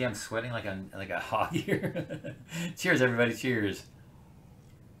 Can you see I'm sweating like a hog here? Cheers, everybody, cheers.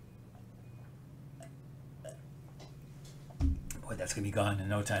 Boy, that's gonna be gone in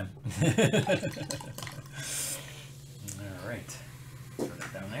no time. All right, throw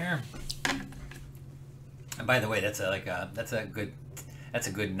that down there. And by the way, that's a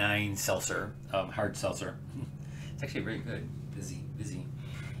good 9 seltzer, hard seltzer. It's actually very good. Busy.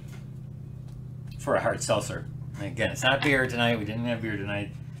 For a hard seltzer. And again, it's not beer tonight. We didn't have beer tonight.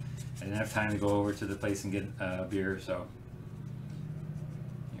 I didn't have time to go over to the place and get beer, so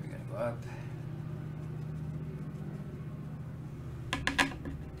here we're gonna go up.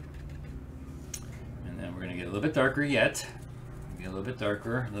 And then we're gonna get a little bit darker yet. Get a little bit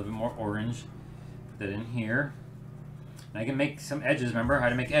darker, a little bit more orange. Put that in here. And I can make some edges. Remember how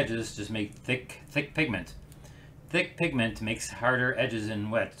to make edges? Just make thick pigment. Thick pigment makes harder edges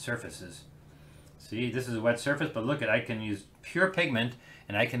in wet surfaces. See, this is a wet surface, but look at, I can use pure pigment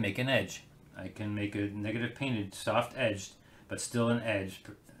and I can make an edge. I can make a negative painted, soft edged, but still an edge,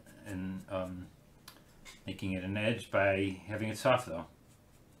 and making it an edge by having it soft though.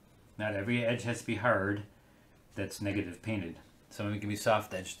 Not every edge has to be hard that's negative painted. Some of it can be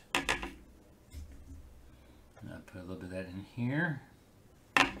soft edged. I'll put a little bit of that in here.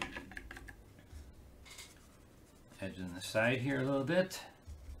 Edge on the side here a little bit.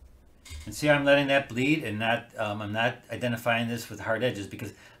 And see how I'm letting that bleed and not, I'm not identifying this with hard edges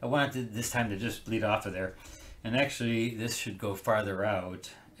because I wanted this time to just bleed off of there. And actually this should go farther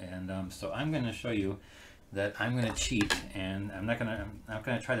out. And so I'm going to show you that I'm going to cheat, and I'm not going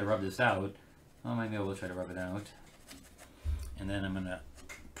to try to rub this out. Well, maybe I will try to rub it out. And then I'm going to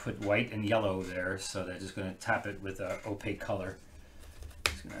put white and yellow there, so that I'm just going to top it with an opaque color.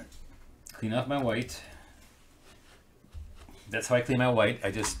 Just going to clean off my white. That's how I clean my white.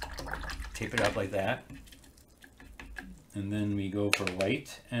 I just tape it up like that. And then we go for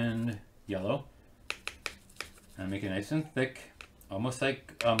white and yellow. And make it nice and thick, almost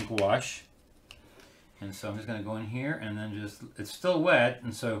like gouache. And so I'm just going to go in here, and then just, it's still wet,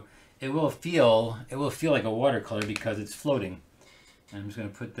 and so it will feel like a watercolor because it's floating. And I'm just going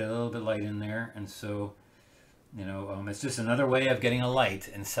to put that little bit of light in there, and so, you know, it's just another way of getting a light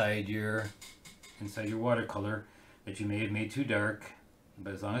inside your watercolor that you may have made too dark.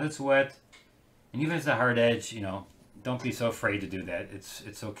 But as long as it's wet, and even if it's a hard edge, you know, don't be so afraid to do that.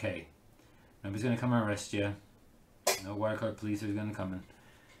 It's okay. Nobody's going to come and arrest you. No watercolor police are going to come in.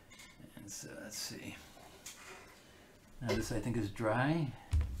 And so let's see. Now this I think is dry.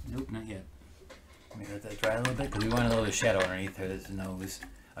 Nope, not yet. Let me let that dry a little bit because we want a little bit of shadow underneath his nose,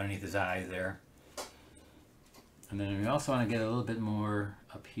 underneath his eyes there. And then we also want to get a little bit more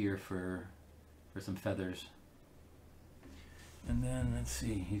up here for some feathers. And then let's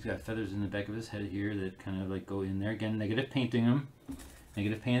see, he's got feathers in the back of his head here that kind of like go in there. Again, negative painting them.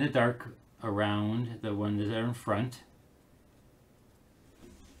 Negative paint the dark around the one that are in front.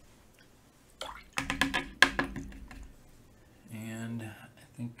 And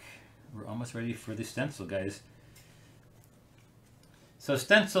I think we're almost ready for the stencil, guys. So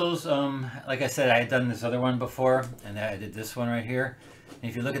stencils, like I said, I had done this other one before, and I did this one right here. And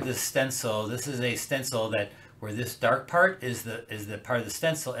if you look at this stencil, this is a stencil that where this dark part is the part of the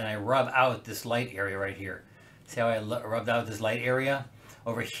stencil, and I rub out this light area right here. See how I rubbed out this light area?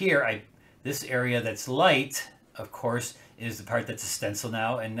 Over here, this area that's light, of course, is the part that's a stencil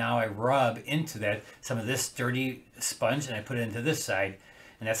now, and now I rub into that some of this dirty sponge, and I put it into this side,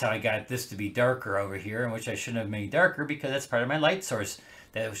 and that's how I got this to be darker over here, and which I shouldn't have made darker because that's part of my light source.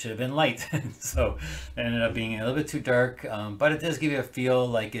 That should have been light. So it ended up being a little bit too dark, but it does give you a feel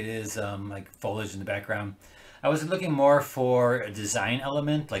like it is like foliage in the background. I was looking more for a design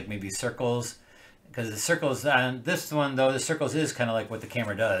element, like maybe circles, because the circles on this one, though, the circles is kind of like what the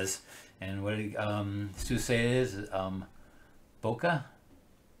camera does. And what did Sue say it is? Bokeh?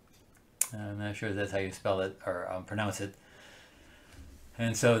 I'm not sure if that's how you spell it or pronounce it.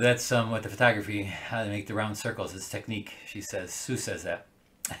 And so that's what the photography, how to make the round circles, is technique, she says. Sue says that.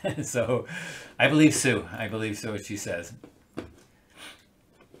 So I believe Sue. I believe Sue what she says.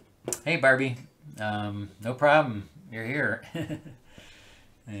 Hey, Barbie. No problem. You're here.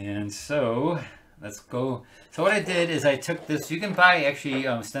 And so let's go. So what I did is I took this. You can buy actually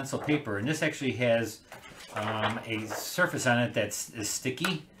stencil paper, and this actually has a surface on it that's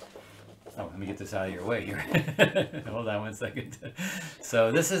sticky. Oh, let me get this out of your way here. Hold on one second.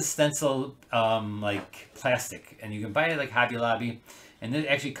 So this is stencil like plastic, and you can buy it like Hobby Lobby, and it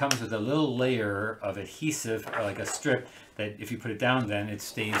actually comes with a little layer of adhesive or like a strip that if you put it down then it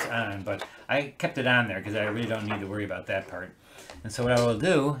stays on, but I kept it on there because I really don't need to worry about that part. And so what I will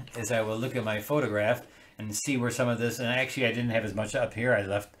do is I will look at my photograph and see where some of this, and actually I didn't have as much up here.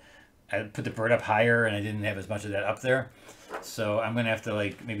 I put the bird up higher and I didn't have as much of that up there. So I'm going to have to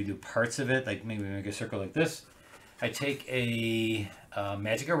like maybe do parts of it, like maybe make a circle like this. I take a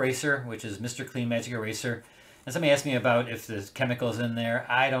magic eraser, which is Mr. Clean Magic Eraser. And somebody asked me about if there's chemicals in there.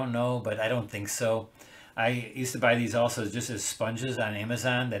 I don't know, but I don't think so. I used to buy these also just as sponges on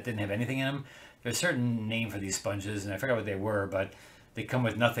Amazon that didn't have anything in them. There's a certain name for these sponges, and I forgot what they were, but they come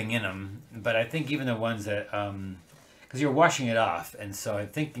with nothing in them. But I think even the ones that, because you're washing it off, and so I'm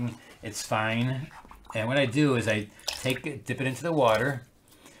thinking it's fine. And what I do is I dip it into the water,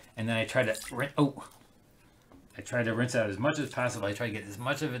 and then I try to rinse out as much as possible. I try to get as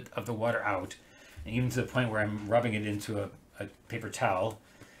much of the water out, and even to the point where I'm rubbing it into a paper towel.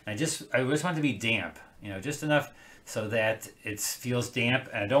 And I just want it to be damp, you know, just enough so that it feels damp.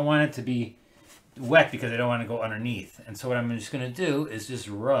 And I don't want it to be wet because I don't want to go underneath. And so what I'm just going to do is just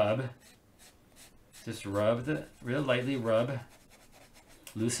rub real lightly rub.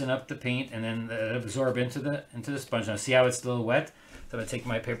 Loosen up the paint and then absorb into the sponge. Now see how it's still wet? So I'm gonna take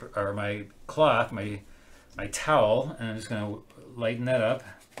my paper or my cloth, my towel, and I'm just gonna lighten that up.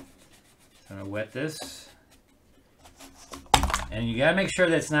 So I'm gonna wet this. And you gotta make sure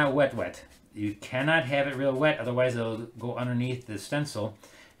that it's not wet. You cannot have it real wet, otherwise it'll go underneath the stencil,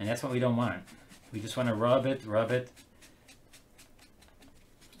 and that's what we don't want. We just want to rub it.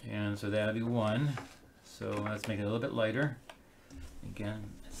 And so that'll be one. So let's make it a little bit lighter. Again,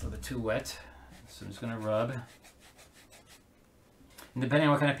 it's a little bit too wet, so I'm just going to rub. And depending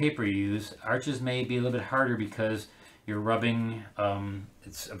on what kind of paper you use, arches may be a little bit harder because you're rubbing,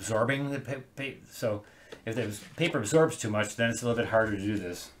 it's absorbing the paper. So if the paper absorbs too much, then it's a little bit harder to do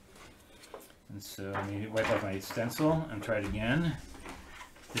this. And so let me wipe off my stencil and try it again.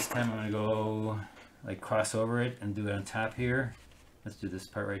 This time I'm going to go like cross over it and do it on top here. Let's do this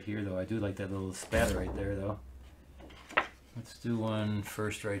part right here, though. I do like that little spatter right there, though. Let's do one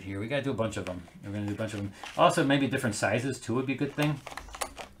first right here. We gotta do a bunch of them. We're gonna do a bunch of them. Also, maybe different sizes too would be a good thing.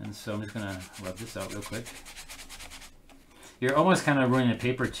 And so I'm just gonna rub this out real quick. You're almost kind of ruining the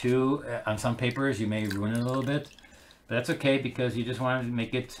paper too. On some papers, you may ruin it a little bit, but that's okay because you just want to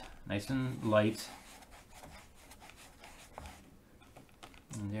make it nice and light.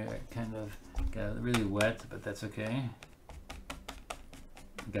 And there, it kind of got really wet, but that's okay.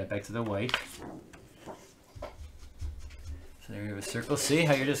 Got back to the white. There you have a circle. See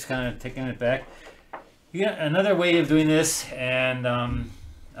how you're just kind of taking it back? Yeah, another way of doing this, and a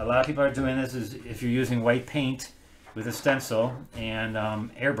lot of people are doing this, is if you're using white paint with a stencil and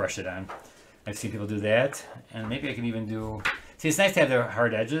airbrush it on. I've seen people do that, and maybe I can even do. See, it's nice to have the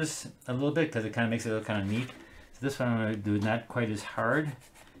hard edges a little bit because it kind of makes it look kind of neat. So this one I'm going to do not quite as hard,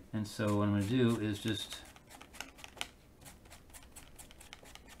 and so what I'm going to do is just.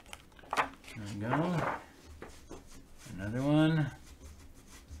 There we go. Another one.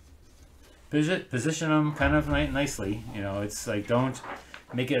 Position them kind of nicely. You know, it's like don't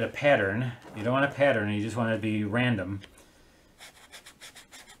make it a pattern. You don't want a pattern. You just want it to be random.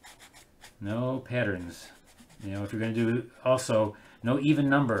 No patterns. You know, if you're going to do also no even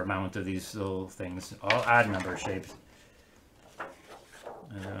number amount of these little things. All odd number shapes.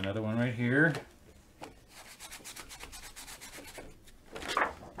 And another one right here.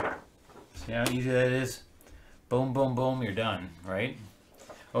 See how easy that is? Boom, boom, boom, you're done, right?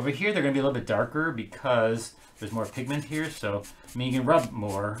 Over here, they're going to be a little bit darker because there's more pigment here. So, I mean, you can rub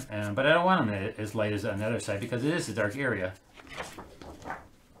more, but I don't want them as light as on the other side because it is a dark area.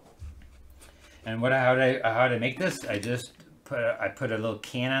 And how did I make this? I just put a little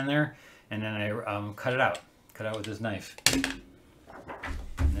can on there, and then I cut it out with this knife. And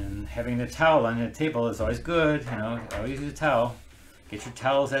then having the towel on the table is always good. You know, always use a towel. Get your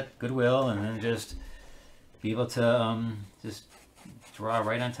towels at Goodwill, and then just be able to just draw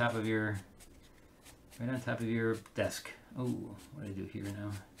right on top of your desk. Oh, what do I do here now?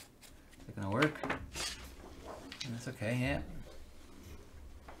 Is that gonna work? That's okay, yeah.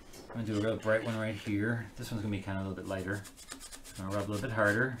 I'm gonna do a real bright one right here. This one's gonna be kind of a little bit lighter. I'm gonna rub a little bit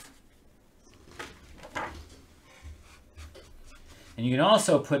harder. And you can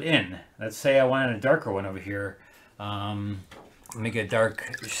also put in, let's say I wanted a darker one over here, make a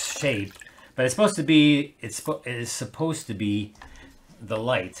dark shade. But it's supposed to be, it is supposed to be the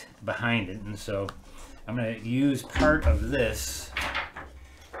light behind it. And so I'm going to use part of this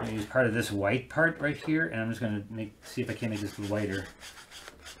I'm going to use part of this white part right here, and I'm just going to see if I can make this lighter.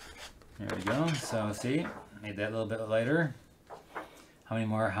 There we go. So see, made that a little bit lighter. How many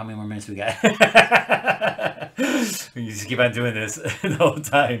more minutes we got? We just keep on doing this the whole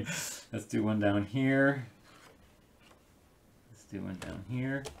time. Let's do one down here. Let's do one down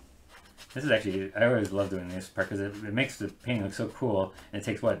here. This is actually, I always love doing this part because it makes the painting look so cool. And it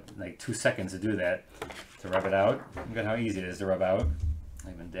takes, what, like 2 seconds to do that, to rub it out. Look at how easy it is to rub out. I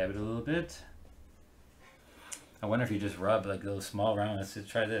even dab it a little bit. I wonder if you just rub like a little small round. Let's just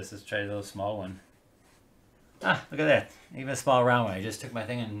try this. Let's try a little small one. Ah, look at that. Even a small round one. I just took my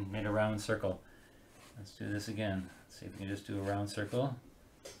thing and made a round circle. Let's do this again. Let's see if we can just do a round circle.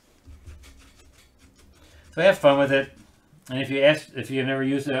 So have fun with it. And if you've never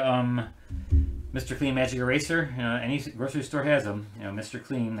used a Mr. Clean Magic Eraser, you know, any grocery store has them. You know, Mr.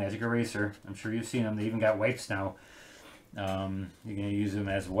 Clean Magic Eraser. I'm sure you've seen them. They even got wipes now. You're going to use them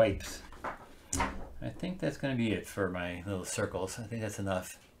as wipes. I think that's going to be it for my little circles. I think that's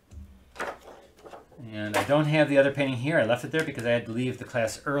enough. And I don't have the other painting here. I left it there because I had to leave the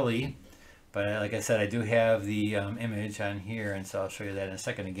class early. But like I said, I do have the image on here, and so I'll show you that in a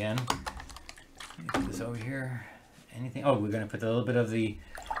second again. Let me put this over here. Anything? Oh, we're going to put a little bit of the,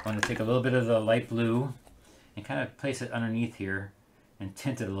 I want to take a little bit of the light blue and kind of place it underneath here and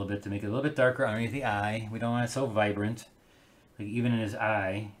tint it a little bit to make it a little bit darker underneath the eye. We don't want it so vibrant. Like even in his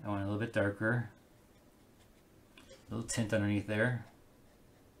eye, I want it a little bit darker. A little tint underneath there.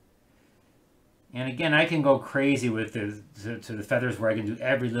 And again, I can go crazy with the feathers where I can do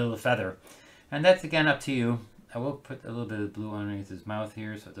every little feather. And that's again up to you. I will put a little bit of blue underneath his mouth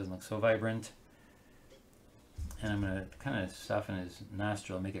here so it doesn't look so vibrant. And I'm going to kind of soften his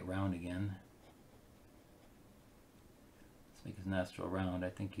nostril, make it round again. Let's make his nostril round. I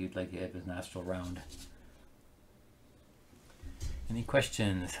think you'd like to have his nostril round. Any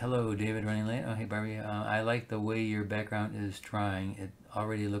questions? Hello, David, running late. Oh, hey, Barbie. I like the way your background is drying. It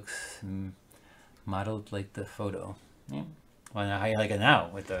already looks modeled like the photo. Yeah. Well, how you like it now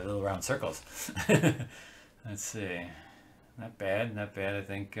with the little round circles? Let's see. Not bad, not bad. I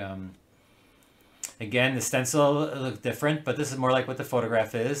think, again, the stencil looks different, but this is more like what the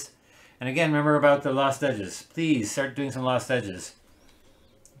photograph is. And again, remember about the lost edges. Please start doing some lost edges.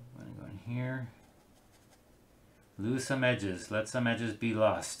 I'm going to go in here. Lose some edges. Let some edges be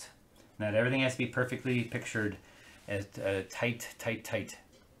lost. Not everything has to be perfectly pictured as tight, tight, tight.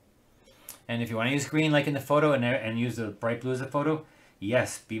 And if you want to use green like in the photo and use the bright blue as a photo,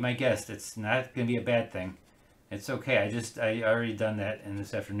 yes, be my guest. It's not going to be a bad thing. It's okay. I already done that in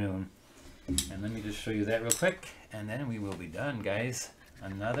this afternoon. And let me just show you that real quick. And then we will be done, guys.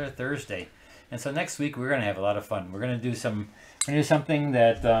 Another Thursday. And so next week we're going to have a lot of fun. We're going to do something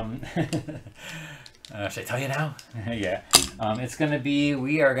that... should I tell you now? Yeah. It's going to be,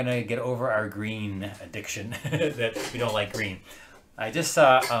 we are going to get over our green addiction, that we don't like green. I just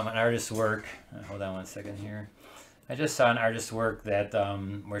saw an artist's work, hold on one second here. I just saw an artist's work that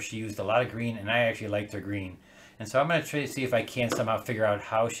where she used a lot of green, and I actually liked her green. And so I'm going to try to see if I can somehow figure out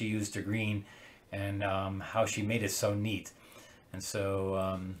how she used her green and how she made it so neat. And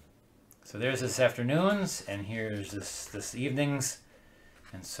so, so there's this afternoon's, and here's this evening's.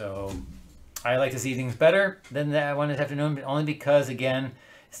 And so I like this evening's better than that one this afternoon, but only because, again,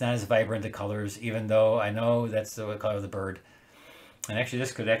 it's not as vibrant the colors, even though I know that's the color of the bird. And actually,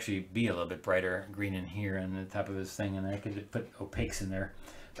 this could actually be a little bit brighter green in here on the top of this thing, and I could put opaques in there.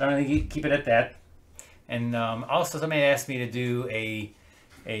 But I'm going to keep it at that. And also, somebody asked me to do a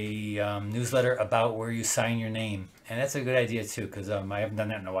newsletter about where you sign your name. And that's a good idea, too, because I haven't done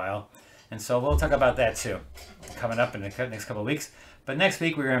that in a while. And so we'll talk about that, too, coming up in the next couple of weeks. But next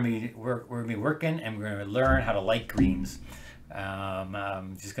week, we're going to be working, and we're going to learn how to light greens.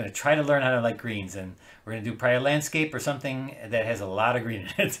 I'm just going to try to learn how to light greens, and we're going to do probably a landscape or something that has a lot of green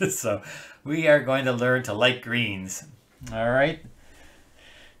in it. So we are going to learn to light greens. All right.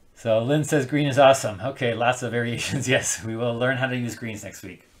 So Lynn says green is awesome. Okay, lots of variations. Yes, we will learn how to use greens next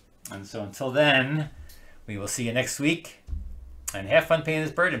week. And so until then, we will see you next week. And have fun painting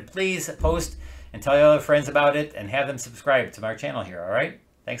this bird. And please post and tell your other friends about it and have them subscribe to our channel here. All right?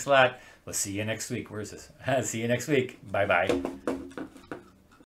 Thanks a lot. We'll see you next week. Where is this? See you next week. Bye-bye.